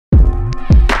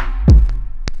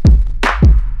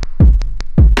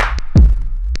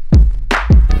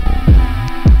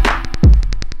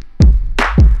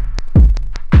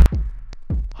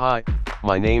Hi,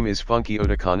 my name is Funky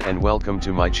Otacon and welcome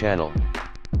to my channel.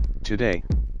 Today,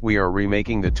 we are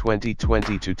remaking the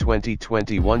 2020 to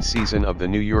 2021 season of the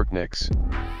New York Knicks.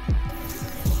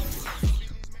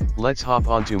 Let's hop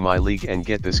onto my league and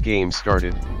get this game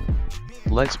started.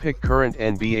 Let's pick current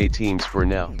NBA teams for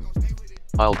now.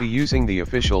 I'll be using the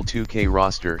official 2K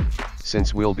roster,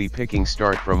 since we'll be picking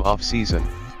start from off-season.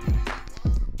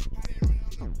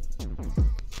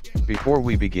 Before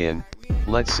we begin,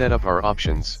 let's set up our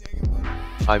options.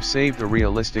 I've saved the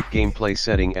realistic gameplay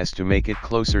setting as to make it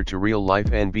closer to real-life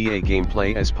NBA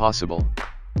gameplay as possible.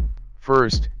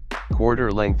 First,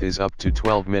 quarter length is up to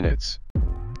 12 minutes.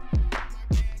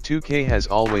 2K has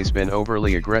always been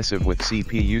overly aggressive with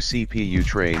CPU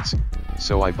trades,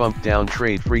 so I bumped down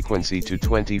trade frequency to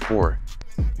 24.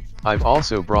 I've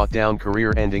also brought down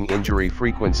career-ending injury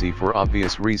frequency for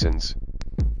obvious reasons.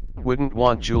 Wouldn't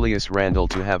want Julius Randle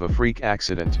to have a freak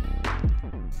accident.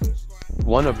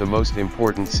 One of the most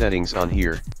important settings on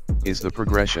here is the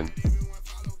progression.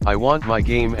 I want my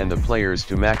game and the players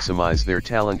to maximize their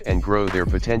talent and grow their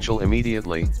potential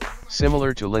immediately,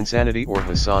 similar to Linsanity or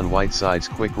Hassan Whiteside's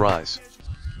quick rise.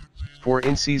 For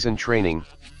in-season training,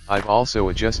 I've also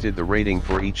adjusted the rating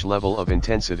for each level of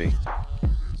intensity.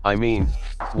 I mean,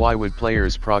 why would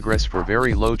players progress for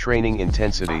very low training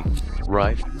intensity,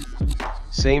 right?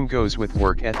 Same goes with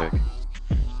work ethic.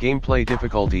 Gameplay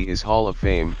difficulty is Hall of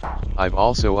Fame. I've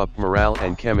also upped morale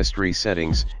and chemistry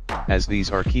settings, as these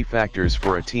are key factors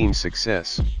for a team's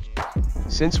success.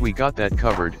 Since we got that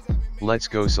covered, let's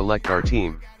go select our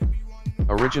team.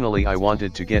 Originally I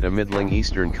wanted to get a middling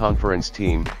Eastern Conference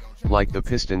team, like the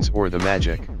Pistons or the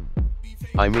Magic.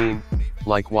 I mean,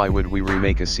 like why would we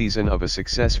remake a season of a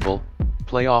successful,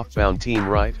 playoff-bound team,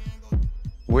 right?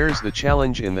 Where's the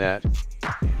challenge in that?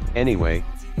 Anyway,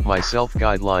 my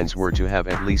self-guidelines were to have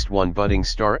at least one budding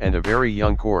star and a very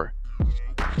young core.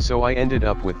 So I ended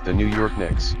up with the New York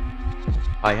Knicks.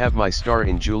 I have my star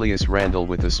in Julius Randle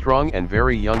with a strong and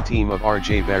very young team of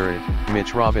RJ Barrett,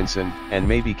 Mitch Robinson, and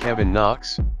maybe Kevin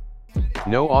Knox.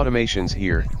 No automations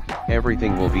here,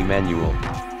 everything will be manual.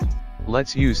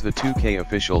 Let's use the 2K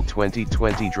official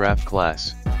 2020 draft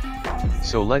class.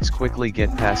 So let's quickly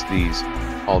get past these,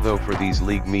 although for these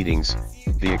league meetings,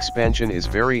 the expansion is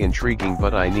very intriguing,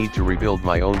 but I need to rebuild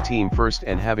my own team first,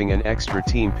 and having an extra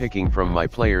team picking from my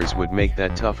players would make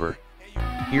that tougher.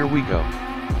 Here we go.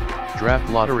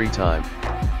 Draft lottery time.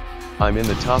 I'm in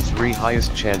the top 3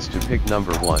 highest chance to pick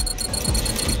number 1.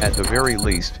 At the very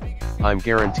least, I'm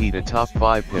guaranteed a top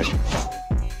 5 pick.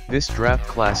 This draft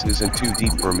class isn't too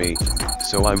deep for me,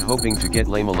 so I'm hoping to get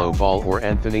LaMelo Ball or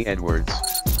Anthony Edwards.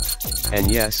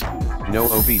 And yes, no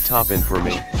Obi Toppin for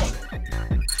me.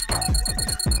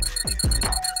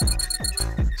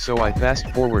 So I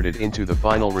fast-forwarded into the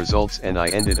final results and I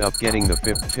ended up getting the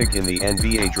 5th pick in the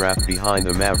NBA draft behind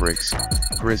the Mavericks,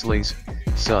 Grizzlies,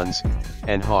 Suns,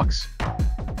 and Hawks.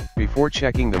 Before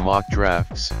checking the mock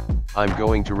drafts, I'm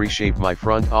going to reshape my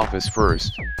front office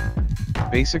first.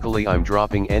 Basically I'm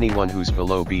dropping anyone who's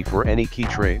below B for any key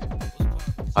trade.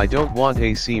 I don't want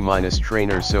a C-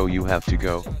 trainer, so you have to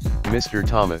go, Mr.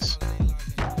 Thomas.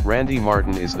 Randy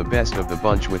Martin is the best of the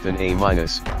bunch with an A-,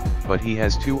 but he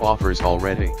has 2 offers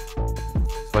already.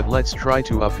 But let's try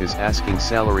to up his asking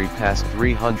salary past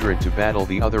 300 to battle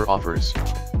the other offers.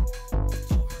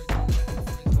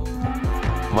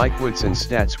 Mike Woodson's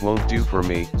stats won't do for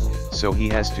me, so he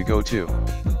has to go too.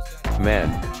 Man,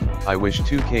 I wish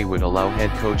 2K would allow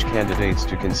head coach candidates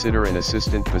to consider an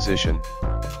assistant position.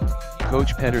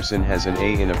 Coach Pedersen has an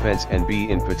A in offense and B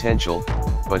in potential,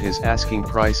 but his asking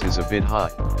price is a bit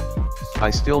high. I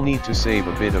still need to save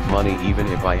a bit of money even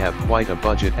if I have quite a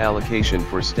budget allocation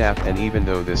for staff, and even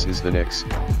though this is the Knicks,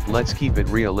 let's keep it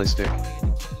realistic.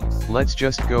 Let's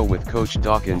just go with Coach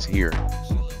Dawkins here.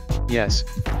 Yes,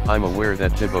 I'm aware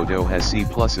that Thibodeau has C+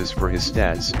 for his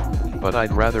stats, but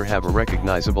I'd rather have a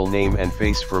recognizable name and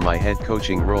face for my head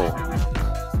coaching role.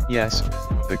 Yes,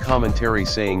 the commentary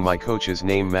saying my coach's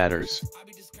name matters.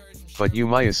 But you,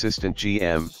 my assistant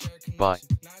GM, bye.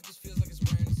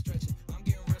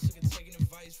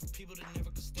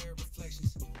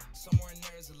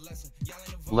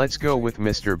 Let's go with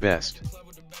Mr. Best.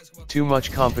 Too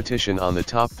much competition on the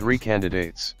top 3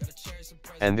 candidates.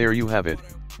 And there you have it.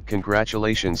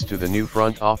 Congratulations to the new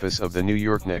front office of the New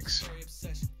York Knicks.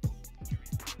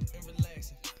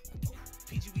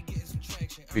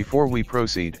 Before we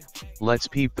proceed, let's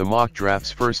peep the mock drafts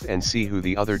first and see who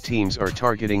the other teams are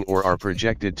targeting or are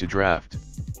projected to draft.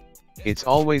 It's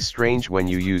always strange when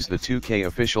you use the 2K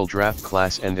official draft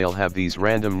class and they'll have these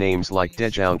random names like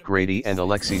Dejounte Grady and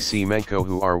Alexei Semenko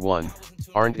who are 1,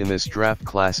 aren't in this draft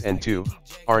class and 2,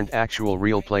 aren't actual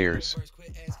real players.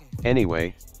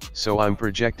 Anyway, so I'm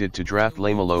projected to draft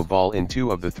LaMelo Ball in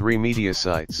 2 of the 3 media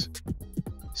sites.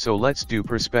 So let's do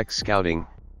prospect scouting,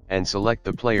 and select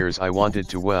the players I wanted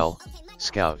to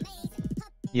scout.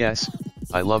 Yes,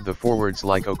 I love the forwards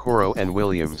like Okoro and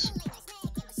Williams.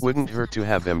 Wouldn't hurt to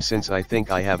have them since I think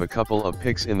I have a couple of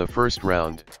picks in the first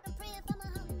round.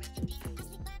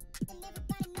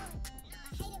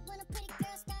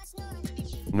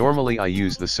 Normally I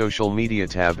use the social media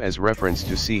tab as reference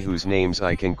to see whose names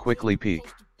I can quickly peek.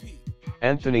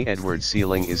 Anthony Edwards'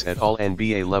 ceiling is at all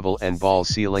NBA level and Ball's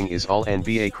ceiling is all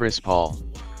NBA Chris Paul.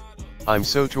 I'm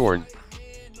so torn.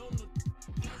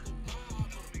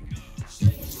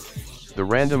 The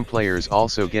random players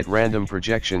also get random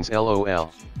projections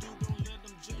LOL.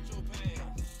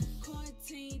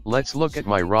 Let's look at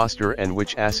my roster and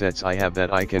which assets I have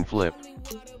that I can flip.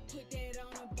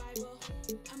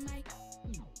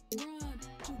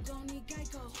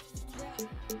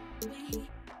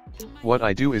 What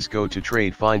I do is go to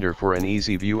Trade Finder for an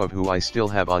easy view of who I still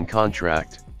have on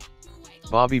contract.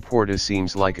 Bobby Portis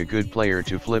seems like a good player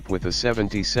to flip with a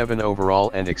 77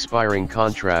 overall and expiring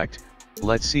contract.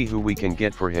 Let's see who we can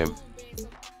get for him.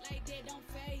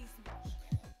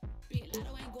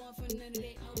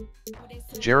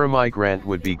 Jeremiah Grant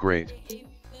would be great.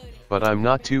 But I'm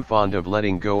not too fond of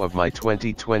letting go of my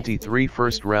 2023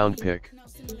 first round pick.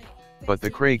 But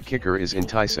the Craig kicker is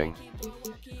enticing.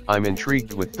 I'm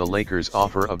intrigued with the Lakers'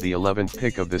 offer of the 11th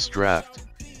pick of this draft.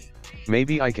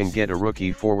 Maybe I can get a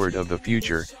rookie forward of the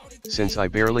future, since I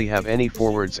barely have any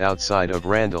forwards outside of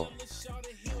Randall.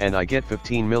 And I get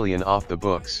 $15 million off the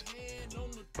books.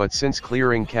 But since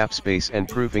clearing cap space and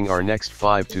proving our next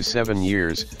 5 to 7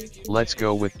 years, let's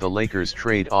go with the Lakers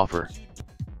trade offer.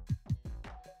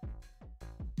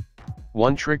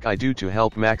 One trick I do to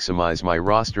help maximize my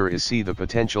roster is see the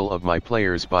potential of my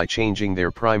players by changing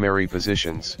their primary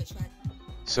positions.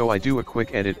 So I do a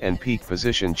quick edit and peek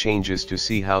position changes to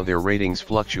see how their ratings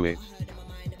fluctuate.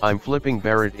 I'm flipping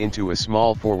Barrett into a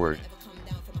small forward.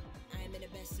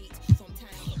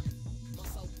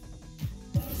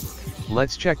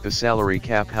 Let's check the salary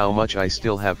cap, how much I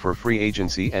still have for free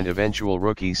agency and eventual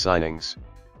rookie signings.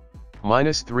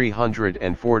 Minus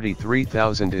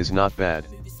 343,000 is not bad.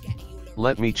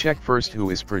 Let me check first who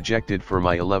is projected for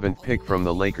my 11th pick from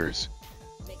the Lakers.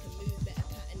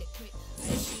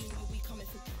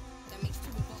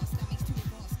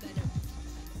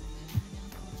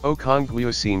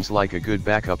 Okongwu seems like a good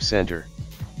backup center.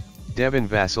 Devin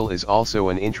Vassell is also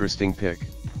an interesting pick.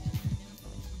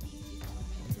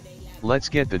 Let's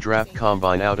get the draft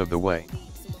combine out of the way.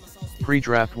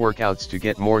 Pre-draft workouts to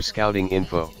get more scouting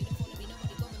info.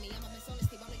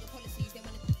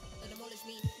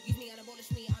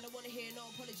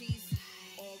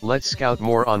 Let's scout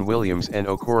more on Williams and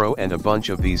Okoro and a bunch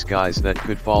of these guys that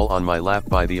could fall on my lap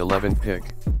by the 11th pick.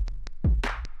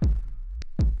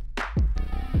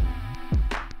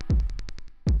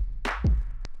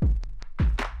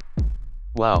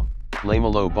 Wow,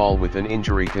 LaMelo Ball with an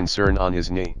injury concern on his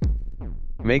knee.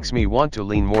 Makes me want to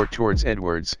lean more towards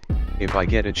Edwards, if I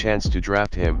get a chance to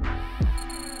draft him.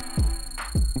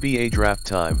 NBA draft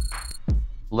time.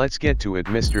 Let's get to it,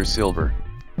 Mr. Silver.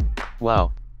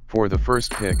 Wow, for the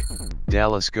first pick,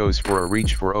 Dallas goes for a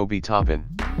reach for Obi Toppin.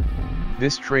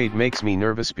 This trade makes me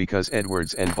nervous because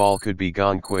Edwards and Ball could be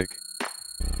gone quick.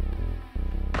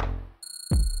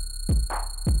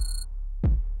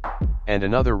 And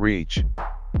another reach.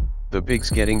 The bigs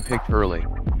getting picked early.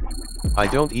 I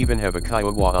don't even have a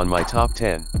Kiowa on my top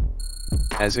 10.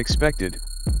 As expected,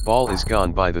 Ball is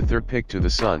gone by the 3rd pick to the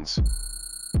Suns.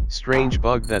 Strange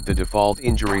bug that the default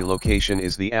injury location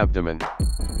is the abdomen.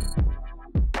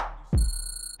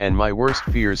 And my worst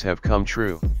fears have come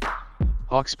true.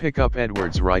 Hawks pick up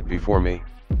Edwards right before me.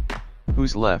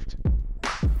 Who's left?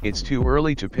 It's too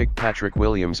early to pick Patrick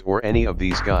Williams or any of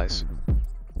these guys.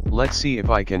 Let's see if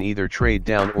I can either trade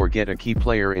down or get a key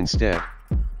player instead.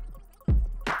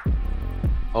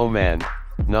 Oh man,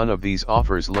 none of these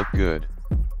offers look good.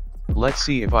 Let's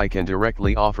see if I can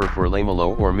directly offer for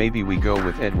LaMelo or maybe we go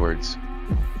with Edwards.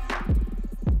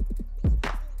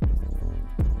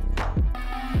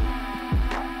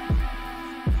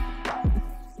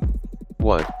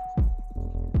 What?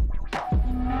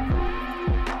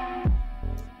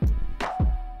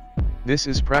 This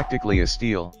is practically a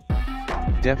steal.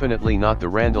 Definitely not the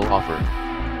Randall offer.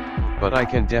 But I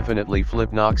can definitely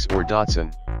flip Knox or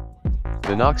Dotson.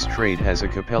 The Knox trade has a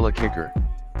Capella kicker.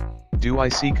 Do I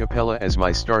see Capella as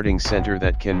my starting center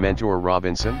that can mentor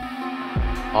Robinson?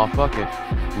 Aw fuck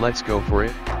it, let's go for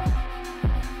it.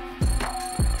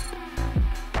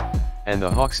 And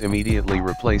the Hawks immediately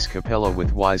replace Capella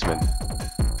with Wiseman,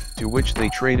 to which they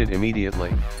traded immediately.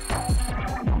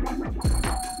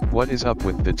 What is up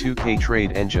with the 2K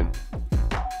trade engine?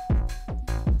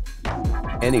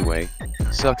 Anyway,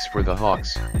 sucks for the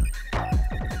Hawks.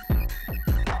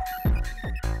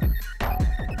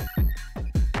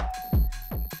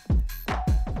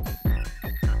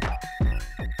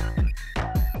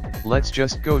 Let's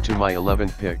just go to my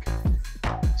 11th pick.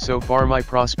 So far my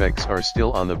prospects are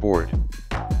still on the board.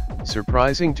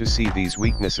 Surprising to see these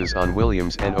weaknesses on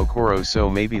Williams and Okoro, so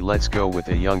maybe let's go with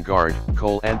a young guard,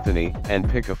 Cole Anthony, and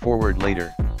pick a forward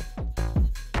later.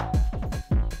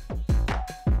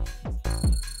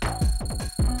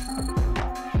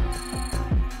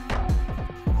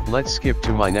 Let's skip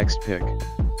to my next pick.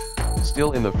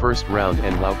 Still in the first round,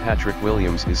 and wow, Patrick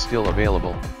Williams is still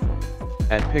available.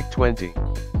 At pick 20.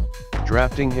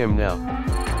 Drafting him now.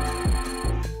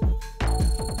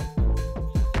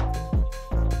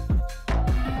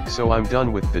 So I'm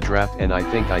done with the draft, and I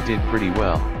think I did pretty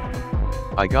well.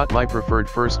 I got my preferred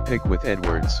first pick with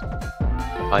Edwards.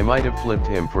 I might have flipped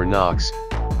him for Knox,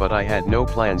 but I had no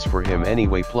plans for him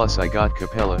anyway, plus I got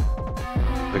Capella.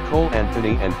 The Cole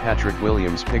Anthony and Patrick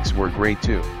Williams picks were great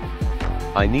too.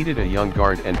 I needed a young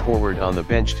guard and forward on the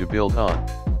bench to build on.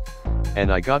 And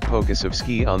I got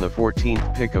Pokusevski on the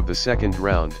 14th pick of the second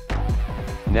round.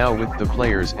 Now with the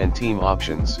players and team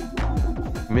options.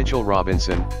 Mitchell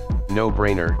Robinson, no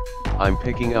brainer, I'm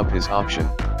picking up his option.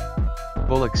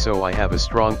 Bullock, so I have a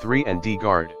strong 3 and D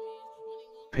guard.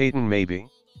 Payton maybe.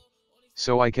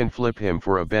 So I can flip him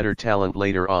for a better talent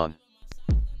later on.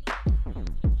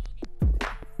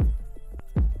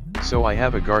 So I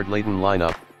have a guard-laden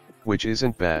lineup, which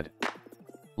isn't bad.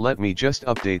 Let me just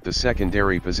update the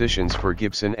secondary positions for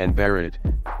Gibson and Barrett,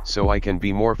 so I can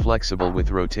be more flexible with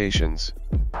rotations.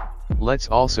 Let's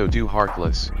also do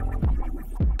Harkless.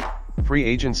 Free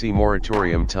agency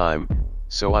moratorium time,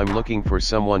 so I'm looking for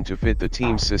someone to fit the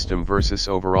team system versus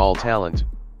overall talent.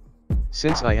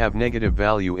 Since I have negative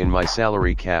value in my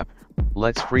salary cap,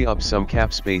 let's free up some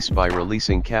cap space by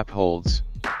releasing cap holds.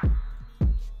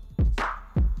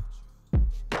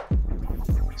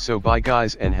 So bye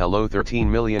guys, and hello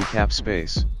 13 million cap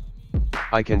space.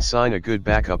 I can sign a good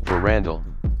backup for Randall.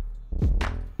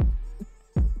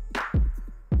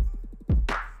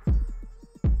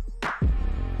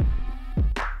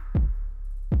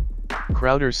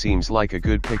 Crowder seems like a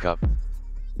good pickup.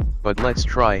 But let's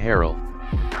try Harrell.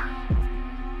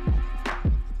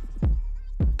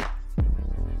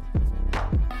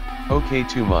 Okay,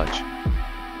 too much.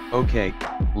 Okay,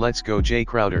 let's go Jay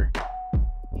Crowder.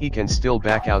 He can still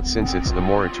back out since it's the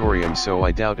moratorium, so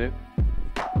I doubt it.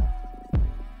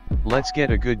 Let's get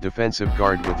a good defensive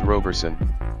guard with Roberson.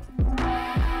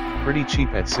 Pretty cheap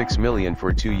at $6 million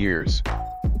for 2 years.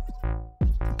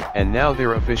 And now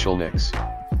they're official Knicks.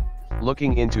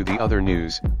 Looking into the other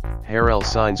news, Harrell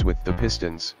signs with the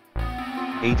Pistons.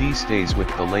 AD stays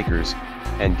with the Lakers,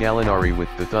 and Gallinari with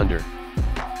the Thunder.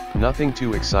 Nothing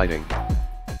too exciting.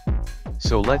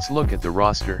 So let's look at the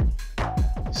roster.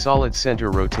 Solid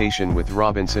center rotation with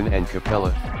Robinson and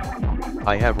Capella.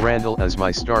 I have Randall as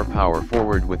my star power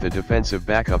forward with a defensive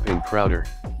backup in Crowder.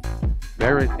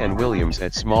 Barrett and Williams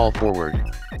at small forward.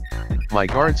 My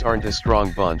guards aren't a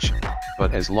strong bunch,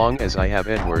 but as long as I have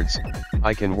Edwards,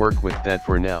 I can work with that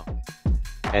for now.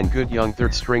 And good young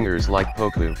third stringers like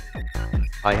Poku.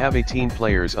 I have 18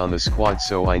 players on the squad,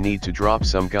 so I need to drop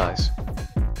some guys.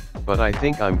 But I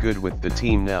think I'm good with the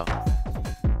team now.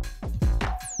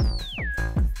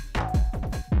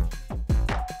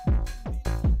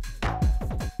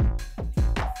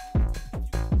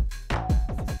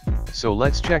 So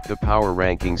let's check the power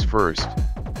rankings first.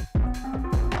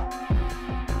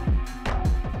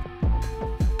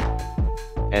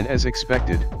 And as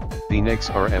expected, the Knicks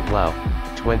are at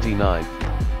 29.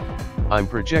 I'm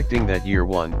projecting that year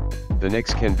 1, the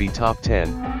Knicks can be top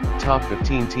 10, top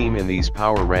 15 team in these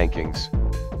power rankings.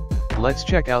 Let's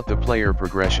check out the player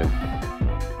progression.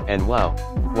 And wow,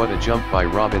 what a jump by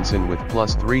Robinson with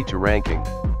 +3 to ranking.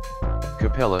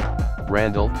 Capella,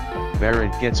 Randall,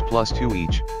 Barrett gets +2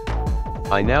 each.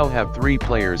 I now have 3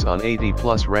 players on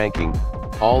 80+ ranking,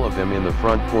 all of them in the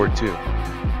front court too.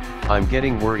 I'm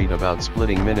getting worried about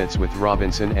splitting minutes with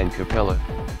Robinson and Capella.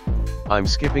 I'm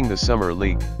skipping the summer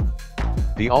league.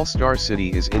 The all-star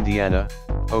city is Indiana,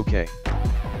 okay.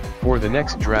 For the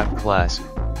next draft class,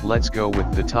 let's go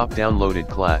with the top downloaded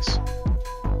class.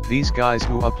 These guys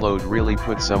who upload really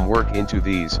put some work into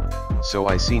these, so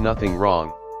I see nothing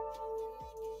wrong.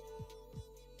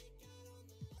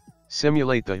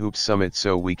 simulate the Hoops Summit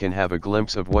so we can have a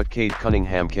glimpse of what Cade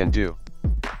Cunningham can do.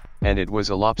 And it was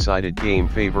a lopsided game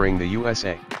favoring the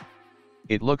USA.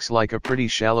 It looks like a pretty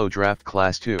shallow draft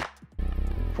class too.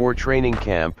 For training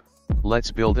camp, let's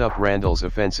build up Randall's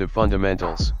offensive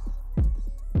fundamentals.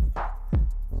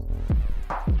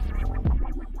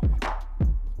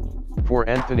 For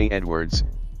Anthony Edwards,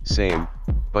 same,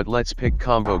 but let's pick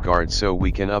combo guard so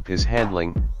we can up his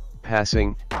handling,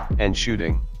 passing, and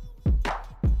shooting.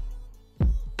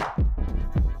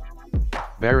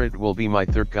 Barrett will be my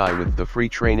third guy with the free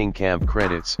training camp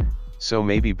credits, so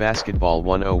maybe Basketball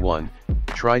 101,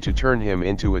 try to turn him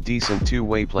into a decent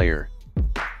two-way player.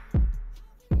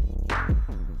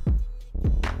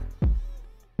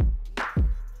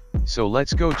 So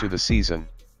let's go to the season.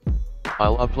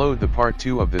 I'll upload the part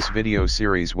 2 of this video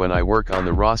series when I work on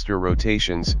the roster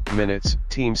rotations, minutes,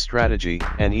 team strategy,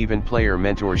 and even player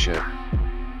mentorship.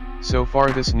 So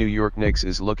far this New York Knicks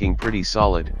is looking pretty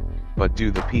solid, but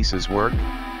do the pieces work?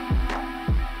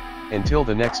 Until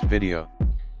the next video.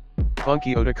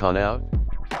 Funky Otacon out.